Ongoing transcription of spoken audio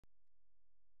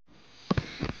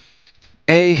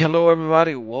Hey, hello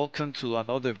everybody. Welcome to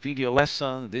another video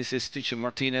lesson. This is teacher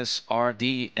Martinez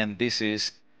RD and this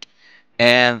is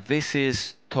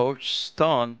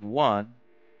Touchstone 1,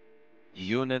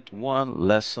 Unit 1,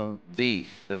 Lesson B.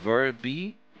 The verb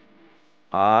be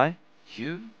I,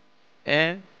 you,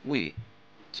 and we.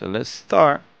 So let's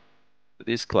start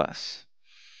this class.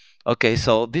 Okay,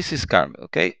 so this is Carmen,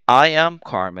 okay? I am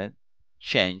Carmen.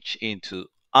 Change into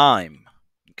I'm.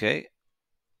 Okay?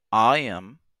 I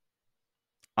am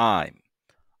I'm.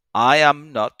 I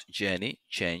am not Jenny.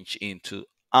 Change into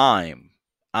I'm.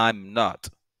 I'm not.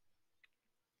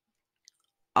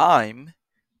 I'm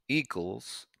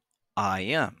equals I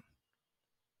am.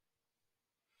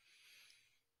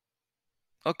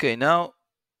 Okay, now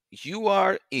you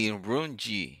are in room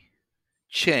G.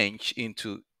 Change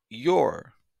into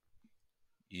your.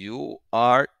 You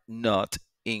are not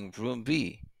in room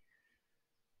B.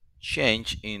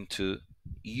 Change into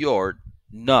you're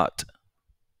not.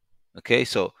 Okay,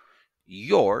 so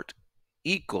your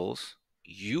equals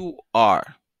you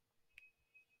are.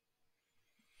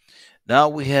 Now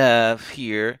we have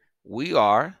here we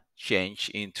are changed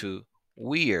into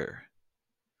we're.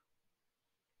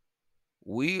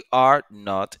 We are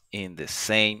not in the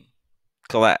same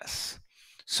class.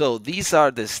 So these are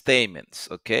the statements,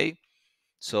 okay?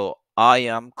 So I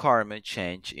am Carmen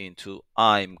changed into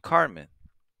I'm Carmen.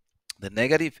 The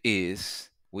negative is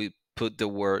we put the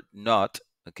word not,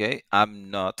 okay? I'm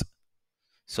not.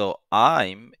 So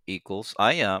I'm equals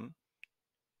I am,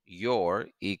 you're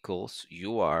equals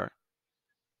you are,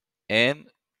 and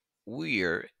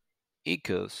we're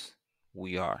equals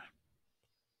we are.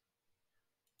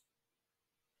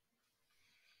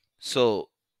 So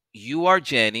you are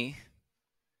Jenny.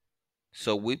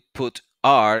 So we put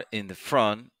are in the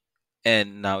front,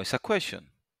 and now it's a question.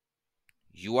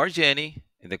 You are Jenny,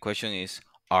 and the question is,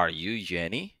 are you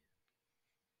Jenny?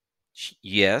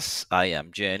 Yes, I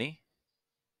am Jenny.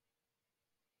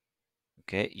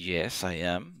 Okay, yes, I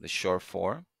am, the short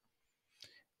form.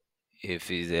 If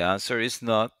the answer is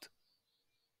not,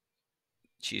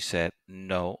 she said,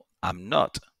 no, I'm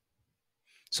not.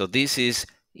 So this is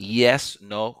yes,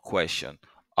 no question.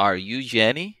 Are you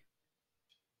Jenny?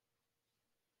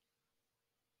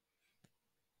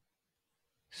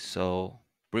 So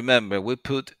remember, we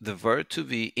put the verb to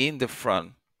be in the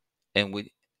front and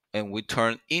we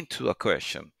turn into a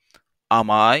question. Am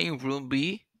I in room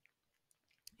B?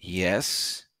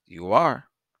 Yes, you are.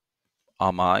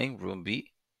 Am I in room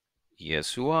B?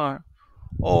 Yes, you are.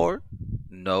 Or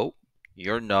no,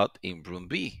 you're not in room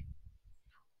B.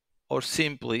 Or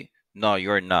simply, no,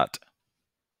 you're not.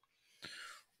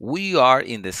 We are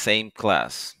in the same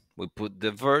class. We put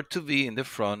the verb to be in the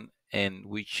front and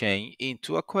we change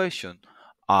into a question.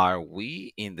 Are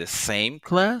we in the same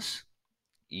class?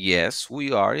 Yes,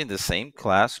 we are in the same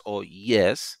class, or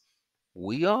yes,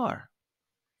 we are.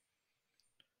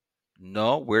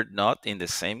 No, we're not in the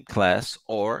same class,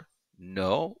 or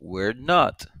no, we're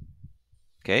not.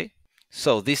 Okay,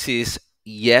 so this is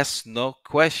yes, no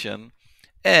question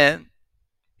and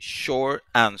short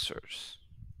answers.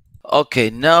 Okay,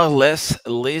 now let's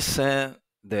listen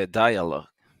the dialogue.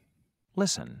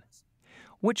 Listen,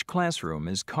 which classroom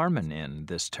is Carmen in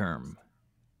this term?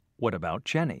 What about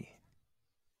Jenny?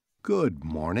 Good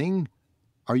morning.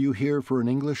 Are you here for an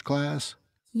English class?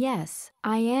 Yes,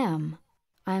 I am.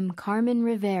 I'm Carmen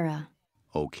Rivera.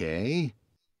 Okay.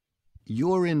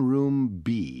 You're in room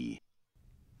B.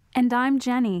 And I'm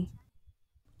Jenny.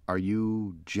 Are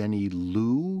you Jenny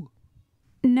Lou?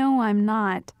 No, I'm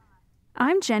not.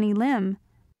 I'm Jenny Lim.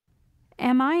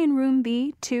 Am I in room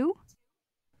B too?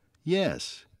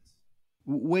 Yes.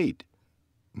 Wait.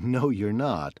 No, you're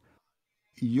not.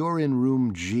 You're in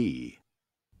room G.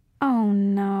 Oh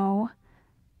no.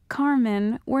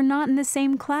 Carmen, we're not in the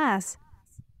same class.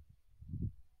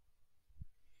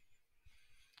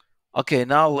 Okay,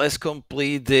 now let's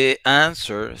complete the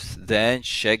answers, then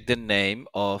check the name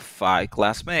of 5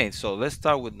 classmates. So let's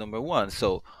start with number 1.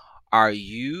 So, are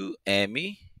you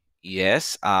Emmy?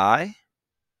 Yes, I.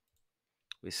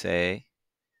 We say,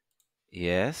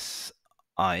 yes,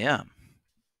 I am.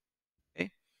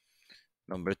 Okay.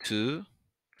 Number 2,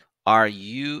 are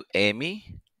you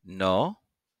Amy? No,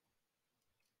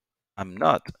 I'm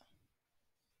not.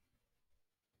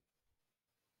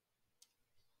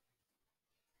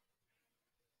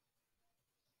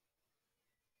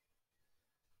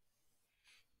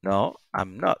 No,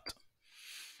 I'm not.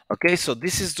 Okay, so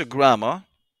this is the grammar.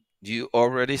 You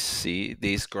already see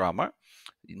this grammar.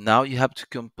 Now you have to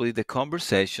complete the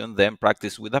conversation, then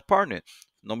practice with a partner.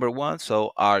 Number 1,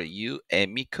 so are you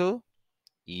Emiko?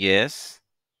 Yes,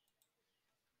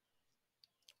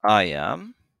 I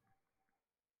am.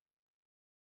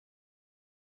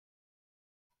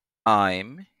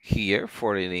 I'm here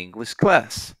for an English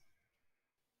class.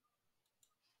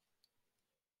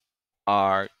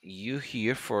 Are you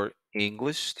here for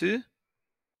English too?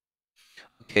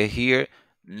 Okay, here,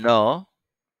 no,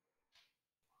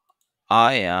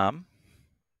 I am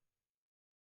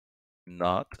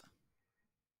not.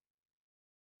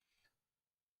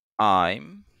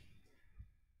 I'm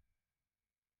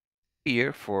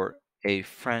here for a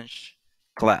French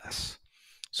class.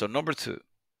 So number 2,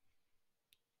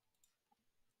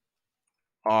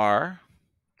 are,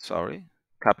 sorry,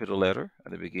 capital letter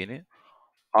at the beginning.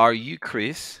 Are you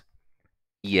Chris?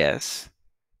 Yes,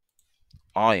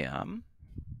 I am.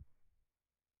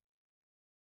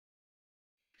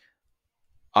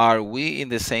 Are we in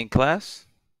the same class?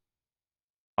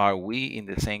 Are we in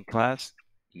the same class?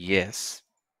 Yes,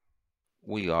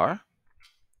 we are.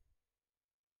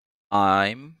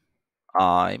 I'm,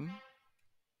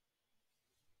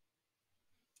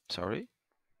 sorry,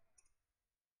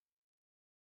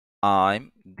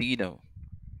 I'm Dino.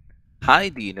 Hi,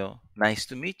 Dino. Nice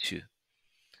to meet you.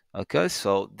 Okay,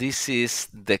 so this is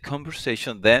the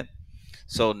conversation then.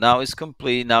 So now it's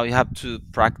complete. Now you have to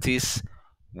practice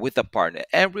with a partner.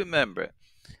 And remember,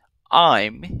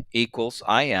 I'm equals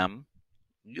I am,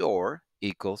 you're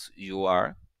equals you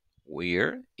are,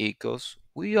 we're equals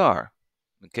we are.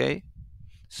 Okay,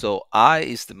 so I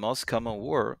is the most common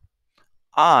word.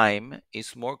 I'm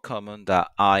is more common than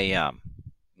I am.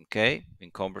 Okay,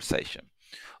 in conversation.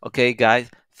 Okay, guys,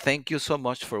 thank you so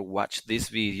much for watching this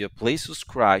video. Please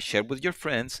subscribe, share with your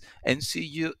friends, and see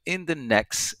you in the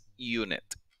next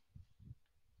unit.